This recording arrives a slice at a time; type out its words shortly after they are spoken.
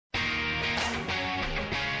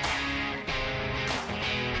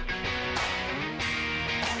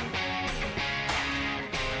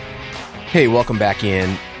Hey, welcome back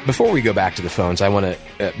in. Before we go back to the phones, I want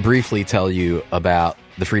to briefly tell you about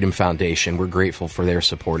the Freedom Foundation. We're grateful for their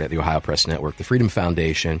support at the Ohio Press Network. The Freedom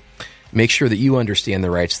Foundation makes sure that you understand the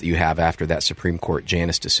rights that you have after that Supreme Court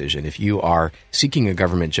Janus decision. If you are seeking a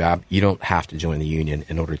government job, you don't have to join the union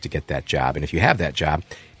in order to get that job. And if you have that job,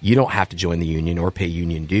 you don't have to join the union or pay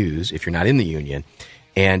union dues if you're not in the union.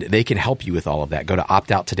 And they can help you with all of that. Go to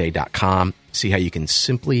optouttoday.com. See how you can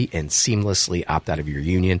simply and seamlessly opt out of your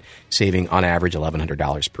union, saving on average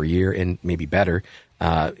 $1,100 per year and maybe better,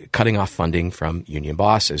 cutting off funding from union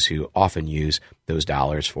bosses who often use those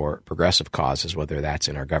dollars for progressive causes, whether that's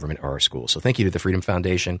in our government or our schools. So thank you to the Freedom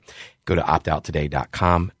Foundation. Go to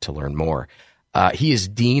optouttoday.com to learn more. He is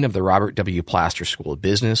Dean of the Robert W. Plaster School of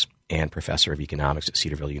Business and Professor of Economics at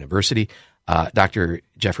Cedarville University. Dr.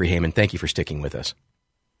 Jeffrey Heyman, thank you for sticking with us.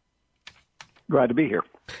 Glad to be here.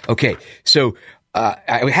 Okay, so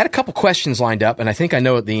I had a couple questions lined up, and I think I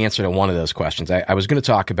know the answer to one of those questions. I was going to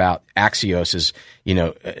talk about Axios as,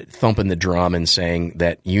 thumping the drum and saying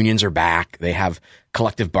that unions are back. They have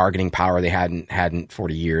collective bargaining power they hadn't had in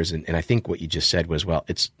 40 years. And I think what you just said was, well,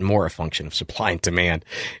 it's more a function of supply and demand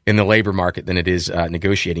in the labor market than it is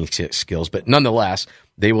negotiating skills. But nonetheless,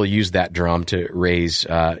 they will use that drum to raise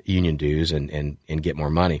union dues and get more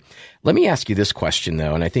money. Let me ask you this question,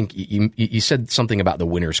 though, and I think you said something about the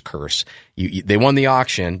winner's curse. They won the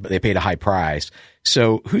auction, but they paid a high price.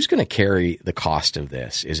 So who's going to carry the cost of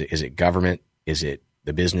this? Is it government? Is it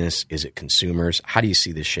the business? Is it consumers? How do you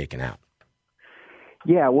see this shaking out?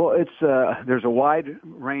 Yeah, well, it's there's a wide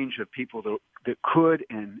range of people that could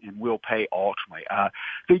and will pay ultimately.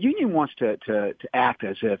 The union wants to act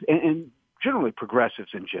as if, and generally progressives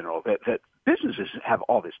in general, that businesses have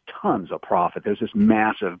all this tons of profit. There's this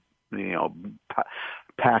massive,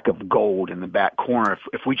 pack of gold in the back corner.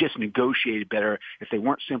 If we just negotiated better, if they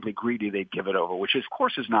weren't simply greedy, they'd give it over, which of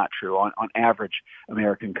course is not true. On average,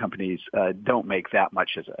 American companies don't make that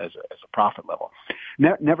much as a profit level.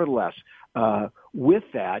 Nevertheless, with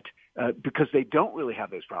that, because they don't really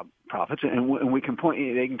have those profits, and we can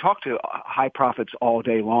they can talk to high profits all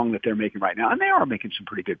day long that they're making right now, and they are making some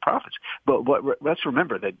pretty good profits. But let's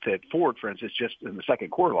remember that Ford, for instance, just in the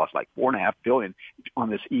second quarter lost like $4.5 billion on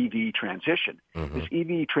this EV transition. Mm-hmm. This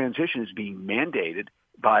EV transition is being mandated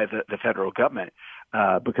by the federal government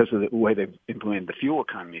because of the way they've implemented the fuel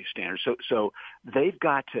economy standards. So they've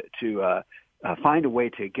got to find a way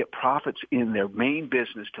to get profits in their main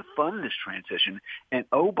business to fund this transition. And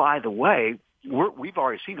oh, by the way, we've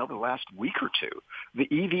already seen over the last week or two, the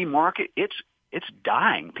EV market, it's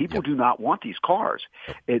dying. People do not want these cars.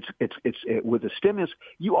 It's with the stimulus.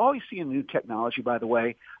 You always see in new technology, by the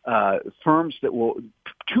way, firms that will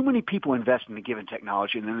too many people invest in a given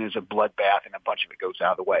technology, and then there's a bloodbath, and a bunch of it goes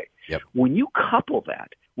out of the way. Yep. When you couple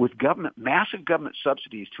that with massive government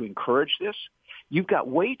subsidies to encourage this, you've got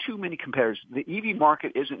way too many competitors. The EV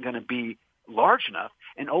market isn't going to be large enough.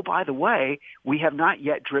 And oh, by the way, we have not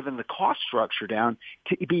yet driven the cost structure down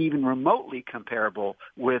to be even remotely comparable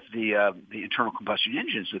with the internal combustion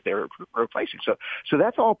engines that they're replacing. So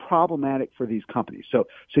that's all problematic for these companies. So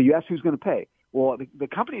you ask who's going to pay. Well, the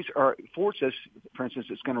companies Ford says, for instance,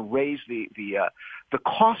 it's going to raise the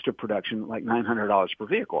cost of production like $900 per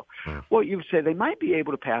vehicle. Yeah. Well, you would say they might be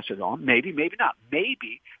able to pass it on. Maybe, maybe not.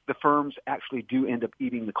 Maybe the firms actually do end up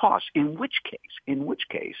eating the cost. In which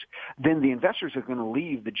case, then the investors are going to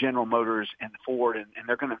leave the General Motors and the Ford, and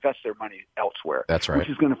they're going to invest their money elsewhere. That's right. Which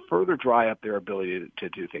is going to further dry up their ability to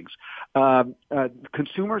do things.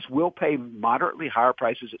 Consumers will pay moderately higher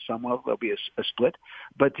prices at some level. There'll be a split,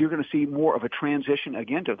 but you're going to see more of a transition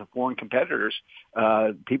again to the foreign competitors.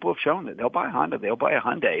 People have shown that they'll buy Honda, they'll buy a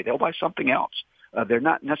Hyundai, they'll buy something else. They're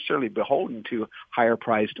not necessarily beholden to higher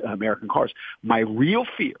priced American cars. My real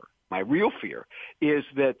fear is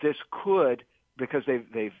that this could, because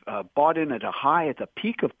they've bought in at the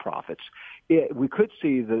peak of profits, we could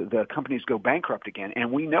see the companies go bankrupt again,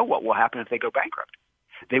 and we know what will happen if they go bankrupt.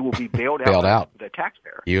 They will be bailed out by the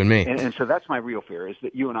taxpayer. You and me. And so that's my real fear, is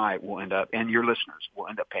that you and I will end up, and your listeners will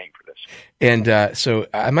end up paying for this. And so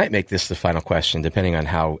I might make this the final question, depending on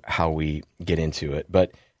how we get into it.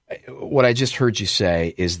 But what I just heard you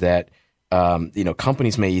say is that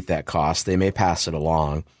companies may eat that cost. They may pass it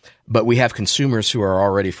along. But we have consumers who are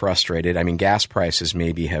already frustrated. I mean, gas prices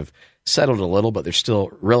maybe have settled a little, but they're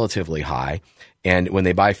still relatively high. And when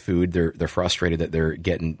they buy food, they're frustrated that they're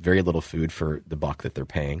getting very little food for the buck that they're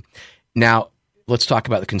paying. Now, let's talk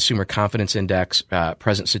about the Consumer Confidence Index,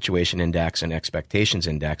 Present Situation Index, and Expectations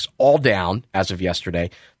Index, all down as of yesterday.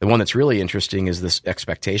 The one that's really interesting is this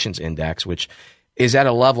Expectations Index, which is at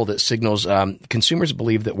a level that signals consumers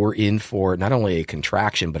believe that we're in for not only a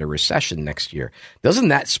contraction but a recession next year. Doesn't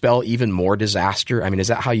that spell even more disaster? I mean, is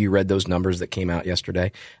that how you read those numbers that came out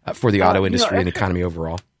yesterday for the auto industry and the economy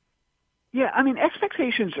overall? Yeah, I mean,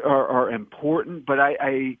 expectations are important, but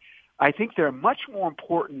I think they're much more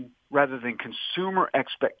important rather than consumer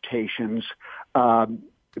expectations,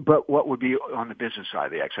 but what would be on the business side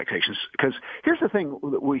of the expectations. Because here's the thing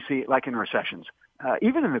that we see, like in recessions,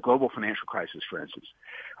 even in the global financial crisis, for instance,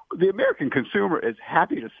 the American consumer is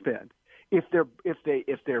happy to spend. If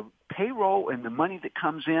their payroll and the money that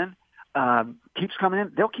comes in keeps coming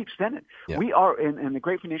in, they'll keep spending. Yeah. We are in the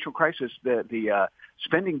great financial crisis. The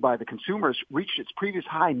spending by the consumers reached its previous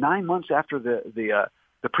high 9 months after the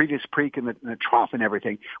previous peak and the trough and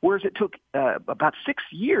everything, whereas it took about 6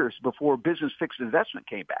 years before business fixed investment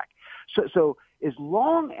came back. So as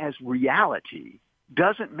long as reality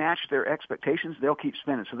doesn't match their expectations, they'll keep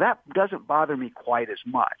spending. So that doesn't bother me quite as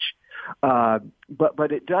much.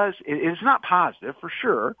 But it does. It is not positive for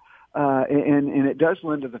sure, and it does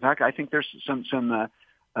lend to the fact I think there's some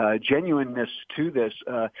genuineness to this,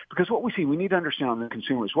 because what we see, we need to understand on the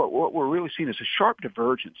consumers, what we're really seeing is a sharp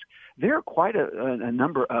divergence. There are quite a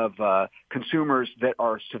number of consumers that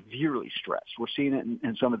are severely stressed. We're seeing it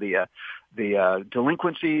in some of the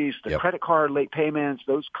delinquencies, the credit card late payments,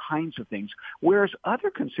 those kinds of things, whereas other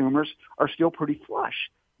consumers are still pretty flush.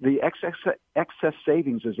 The excess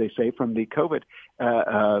savings, as they say, from the COVID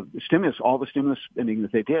stimulus, all the stimulus spending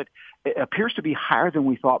that they did, it appears to be higher than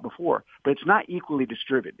we thought before, but it's not equally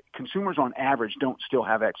distributed. Consumers on average don't still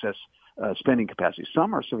have excess spending capacity.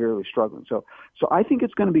 Some are severely struggling. So I think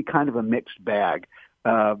it's going to be kind of a mixed bag.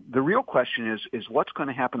 The real question is what's going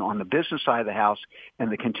to happen on the business side of the house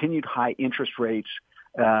and the continued high interest rates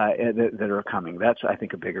that are coming. That's, I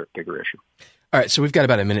think, a bigger issue. All right, so we've got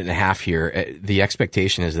about a minute and a half here. The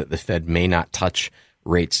expectation is that the Fed may not touch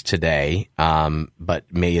rates today, but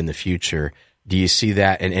may in the future. Do you see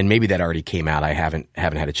that? And maybe that already came out. I haven't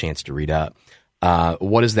had a chance to read up.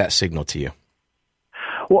 What does that signal to you?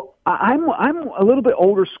 Well, I'm a little bit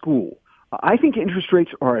older school. I think interest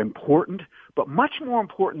rates are important, but much more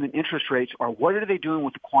important than interest rates are what are they doing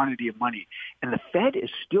with the quantity of money. And the Fed is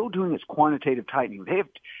still doing its quantitative tightening. They have,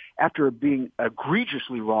 after being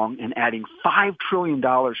egregiously wrong in adding $5 trillion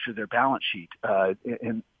to their balance sheet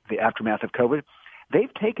in the aftermath of COVID,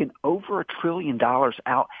 they've taken over $1 trillion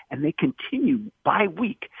out, and they continue by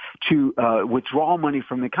week to withdraw money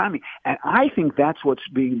from the economy. And I think that's what's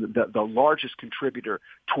being the largest contributor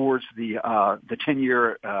towards the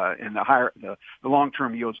 10-year and the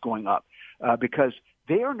long-term yields going up, because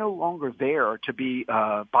they are no longer there to be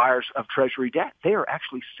buyers of Treasury debt. They are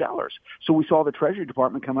actually sellers. So we saw the Treasury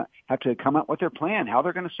Department have to come up with their plan, how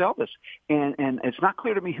they're going to sell this. And it's not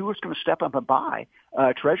clear to me who is going to step up and buy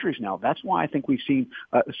Treasuries now. That's why I think we've seen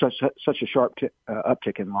such a sharp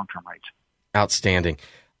uptick in long-term rates. Outstanding.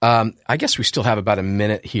 I guess we still have about a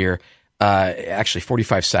minute here. Actually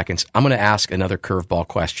 45 seconds. I'm going to ask another curveball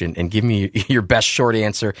question and give me your best short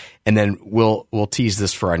answer, and then we'll tease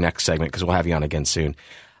this for our next segment because we'll have you on again soon.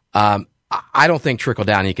 I don't think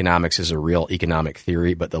trickle-down economics is a real economic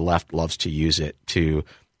theory, but the left loves to use it to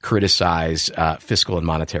criticize fiscal and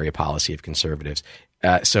monetary policy of conservatives.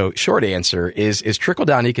 So short answer is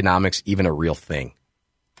trickle-down economics even a real thing?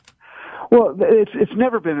 Well, it's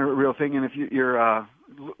never been a real thing, and if your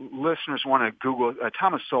listeners want to Google,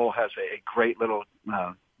 Thomas Sowell has a great little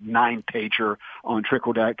 9-pager on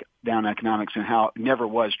trickle-down economics and how it never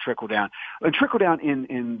was trickle-down. And trickle-down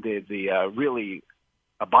in the really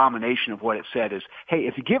abomination of what it said is, hey,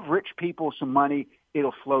 if you give rich people some money,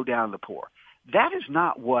 it'll flow down the poor. That is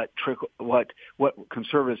not what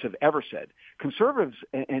conservatives have ever said. Conservatives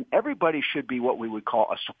and everybody should be what we would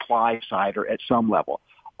call a supply sider at some level.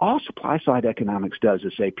 All supply-side economics does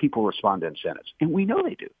is say people respond to incentives, and we know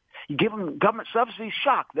they do. You give them government subsidies,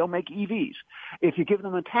 shock, they'll make EVs. If you give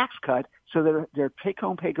them a tax cut so their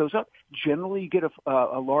take-home pay goes up, generally you get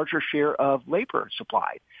a larger share of labor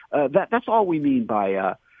supplied. That's all we mean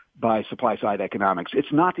by supply-side economics.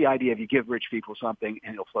 It's not the idea of you give rich people something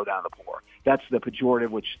and it'll flow down the poor. That's the pejorative,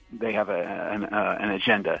 which they have an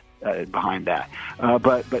agenda behind that.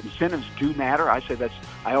 But incentives do matter. I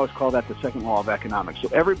always call that the second law of economics. So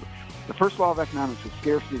the first law of economics is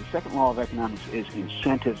scarcity. The second law of economics is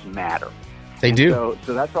incentives matter. They do.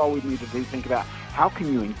 So that's all we need to think about. How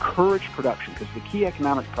can you encourage production? Because the key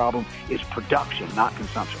economic problem is production, not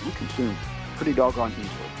consumption. We consume pretty doggone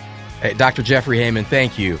easily. Hey, Dr. Jeffrey Heyman,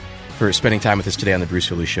 thank you for spending time with us today on the Bruce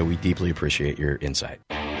Willis Show. We deeply appreciate your insight.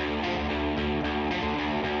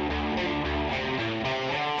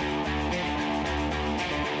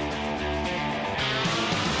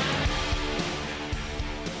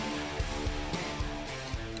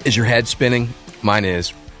 Is your head spinning? Mine is.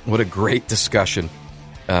 What a great discussion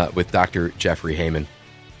with Dr. Jeffrey Heyman.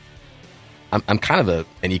 I'm kind of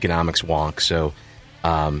an economics wonk, so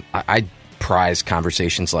I prize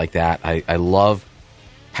conversations like that. I love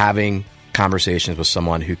having conversations with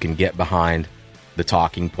someone who can get behind the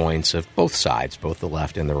talking points of both sides, both the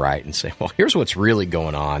left and the right, and say, well, here's what's really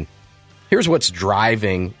going on. Here's what's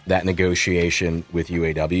driving that negotiation with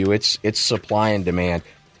UAW. It's supply and demand.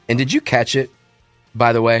 And did you catch it,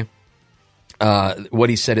 by the way? What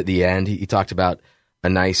he said at the end, he talked about a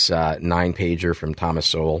nice 9-pager from Thomas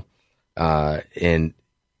Sowell, and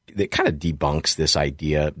it kind of debunks this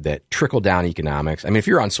idea that trickle-down economics. I mean, if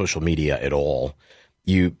you're on social media at all,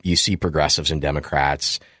 you see progressives and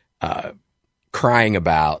Democrats crying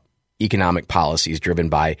about economic policies driven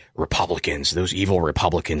by Republicans, those evil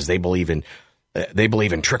Republicans. They believe in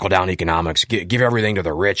trickle-down economics. Give everything to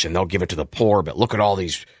the rich and they'll give it to the poor. But look at all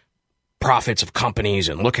these profits of companies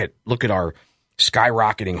and look at our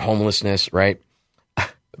skyrocketing homelessness, right?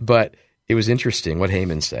 But it was interesting what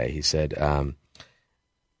Heyman said. He said,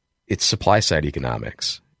 it's supply-side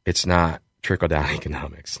economics. It's not trickle-down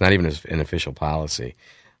economics. It's not even an official policy.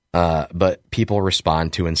 But people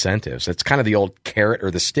respond to incentives. It's kind of the old carrot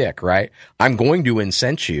or the stick, right? I'm going to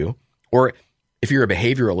incent you. Or if you're a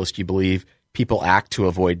behavioralist, you believe people act to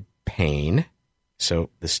avoid pain, so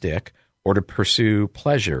the stick, or to pursue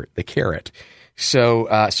pleasure, the carrot.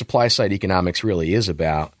 So supply-side economics really is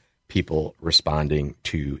about people responding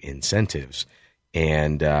to incentives.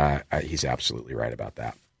 And he's absolutely right about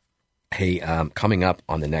that. Hey, coming up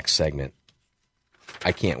on the next segment,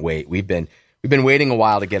 I can't wait. We've been waiting a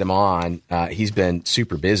while to get him on. He's been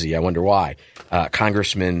super busy. I wonder why.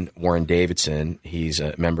 Congressman Warren Davidson, he's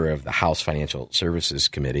a member of the House Financial Services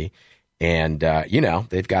Committee. And,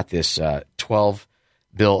 they've got this 12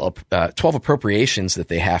 appropriations that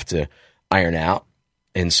they have to iron out.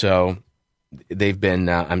 And so they've been,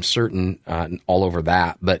 I'm certain, all over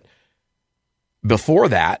that. But before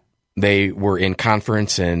that, they were in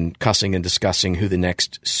conference and cussing and discussing who the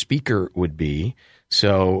next speaker would be.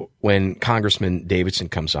 So when Congressman Davidson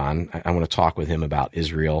comes on, I want to talk with him about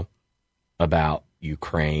Israel, about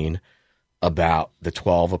Ukraine, about the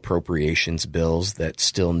 12 appropriations bills that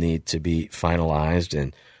still need to be finalized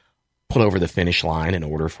and put over the finish line in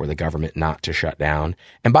order for the government not to shut down.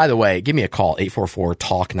 And by the way, give me a call,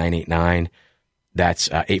 844-TALK-989. That's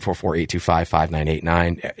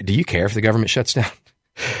 844-825-5989. Do you care if the government shuts down?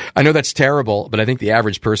 I know that's terrible, but I think the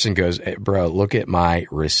average person goes, hey, bro, look at my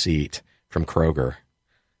receipt from Kroger.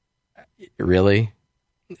 Really?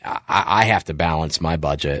 I have to balance my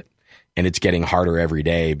budget, and it's getting harder every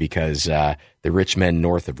day because the rich men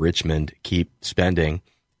north of Richmond keep spending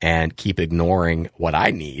and keep ignoring what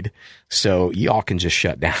I need. So y'all can just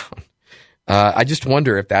shut down. I just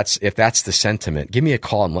wonder if that's the sentiment. Give me a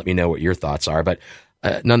call and let me know what your thoughts are. But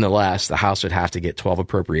nonetheless, the House would have to get 12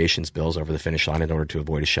 appropriations bills over the finish line in order to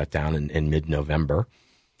avoid a shutdown in mid-November.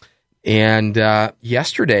 And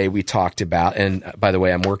yesterday we talked about, and by the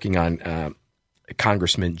way, I'm working on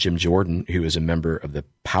Congressman Jim Jordan, who is a member of the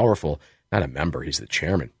powerful, not a member, he's the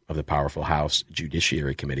chairman of the powerful House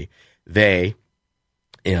Judiciary Committee. They,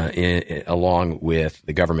 along with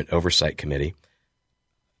the Government Oversight Committee,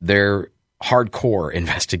 they're hardcore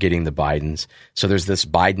investigating the Bidens. So there's this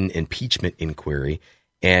Biden impeachment inquiry.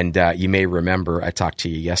 And you may remember I talked to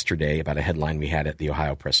you yesterday about a headline we had at the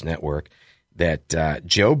Ohio Press Network that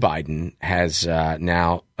Joe Biden has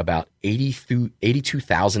now about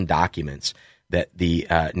 82,000 documents that the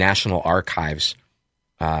National Archives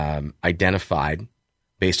identified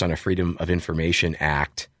based on a Freedom of Information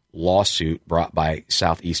Act lawsuit brought by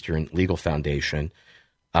Southeastern Legal Foundation,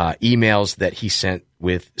 emails that he sent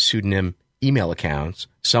with pseudonym email accounts.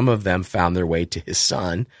 Some of them found their way to his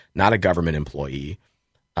son, not a government employee,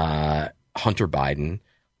 Hunter Biden,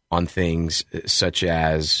 on things such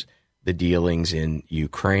as the dealings in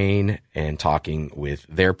Ukraine and talking with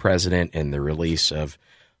their president and the release of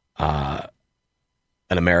an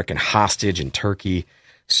American hostage in Turkey.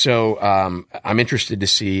 So I'm interested to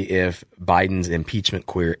see if Biden's impeachment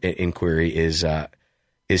inquiry is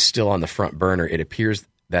still on the front burner. It appears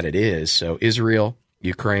that it is. So Israel,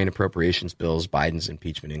 Ukraine appropriations bills, Biden's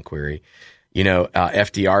impeachment inquiry. You know,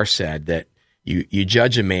 FDR said that you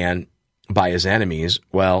judge a man by his enemies.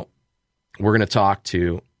 Well, we're going to talk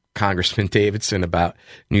to Congressman Davidson about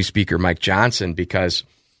new Speaker Mike Johnson because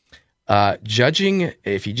judging,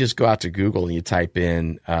 if you just go out to Google and you type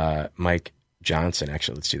in Mike Johnson,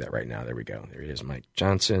 actually, let's do that right now. There we go. There he is, Mike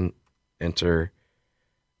Johnson. Enter.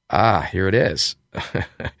 Here it is.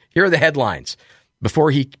 Here are the headlines.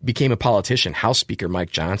 Before he became a politician, House Speaker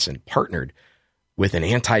Mike Johnson partnered with an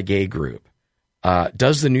anti-gay group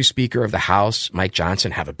Does the new Speaker of the House, Mike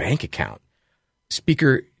Johnson, have a bank account?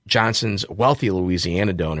 Speaker Johnson's wealthy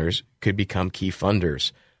Louisiana donors could become key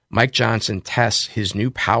funders. Mike Johnson tests his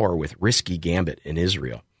new power with risky gambit in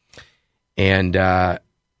Israel. And a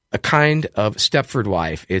kind of Stepford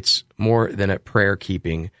wife. It's more than a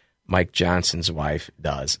prayer-keeping Mike Johnson's wife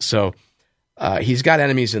does. So he's got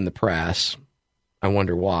enemies in the press. I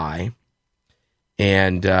wonder why.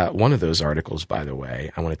 And one of those articles, by the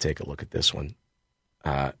way, I want to take a look at this one.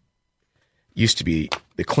 Used to be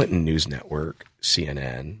the Clinton News Network,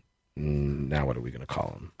 CNN. Now what are we going to call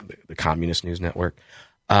them? The Communist News Network.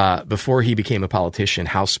 Before he became a politician,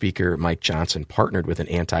 House Speaker Mike Johnson partnered with an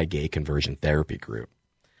anti-gay conversion therapy group.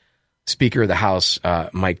 Speaker of the House,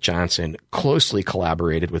 Mike Johnson, closely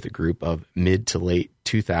collaborated with a group of mid to late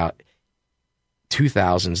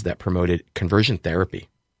 2000s that promoted conversion therapy,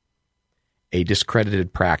 a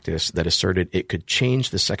discredited practice that asserted it could change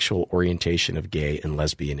the sexual orientation of gay and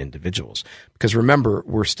lesbian individuals. Because remember,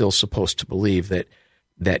 we're still supposed to believe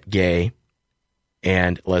that gay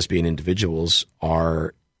and lesbian individuals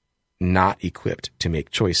are not equipped to make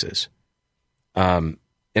choices. And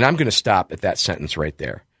I'm going to stop at that sentence right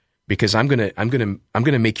there, because I'm going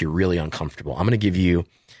to make you really uncomfortable. I'm going to give you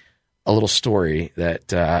a little story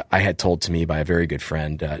that I had told to me by a very good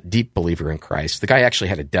friend, deep believer in Christ. The guy actually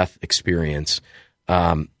had a death experience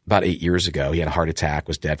about 8 years ago. He had a heart attack,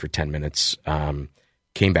 was dead for 10 minutes,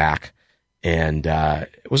 came back, and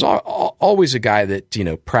was always a guy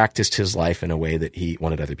that practiced his life in a way that he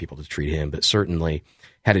wanted other people to treat him, but certainly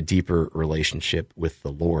had a deeper relationship with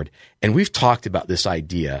the Lord. And we've talked about this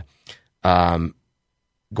idea,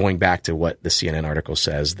 going back to what the CNN article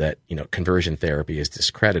says, that conversion therapy is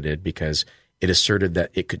discredited because it asserted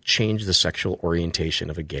that it could change the sexual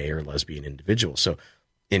orientation of a gay or lesbian individual. So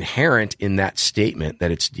inherent in that statement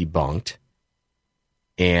that it's debunked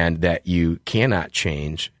and that you cannot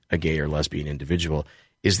change a gay or lesbian individual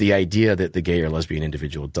is the idea that the gay or lesbian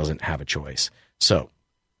individual doesn't have a choice. So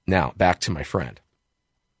now back to my friend.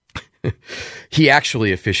 He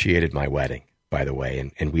actually officiated my wedding, by the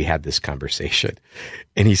way, and we had this conversation.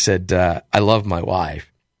 And he said, I love my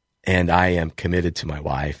wife, and I am committed to my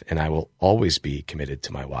wife, and I will always be committed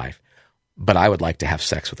to my wife, but I would like to have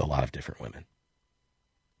sex with a lot of different women.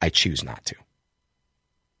 I choose not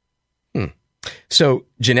to. So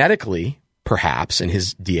genetically, perhaps in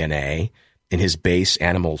his DNA, in his base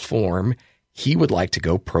animal form, he would like to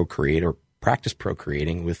go procreate or practice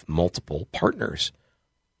procreating with multiple partners.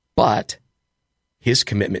 But his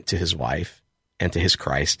commitment to his wife and to his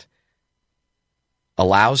Christ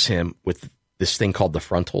allows him, with this thing called the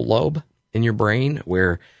frontal lobe in your brain,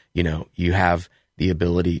 where you have the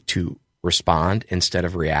ability to respond instead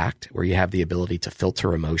of react, where you have the ability to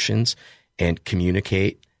filter emotions and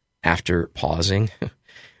communicate after pausing,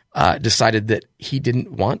 decided that he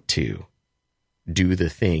didn't want to do the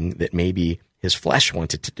thing that maybe his flesh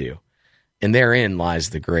wanted to do. And therein lies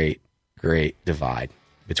the great, great divide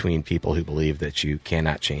between people who believe that you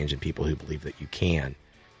cannot change and people who believe that you can.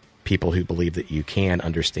 People who believe that you can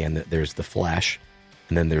understand that there's the flesh,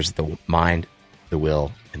 and then there's the mind, the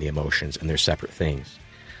will, and the emotions, and they're separate things.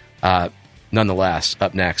 Nonetheless,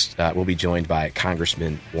 up next, we'll be joined by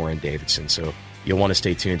Congressman Warren Davidson. So you'll want to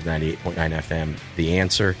stay tuned to 98.9 FM, The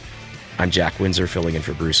Answer. I'm Jack Windsor, filling in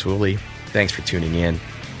for Bruce Hooley. Thanks for tuning in.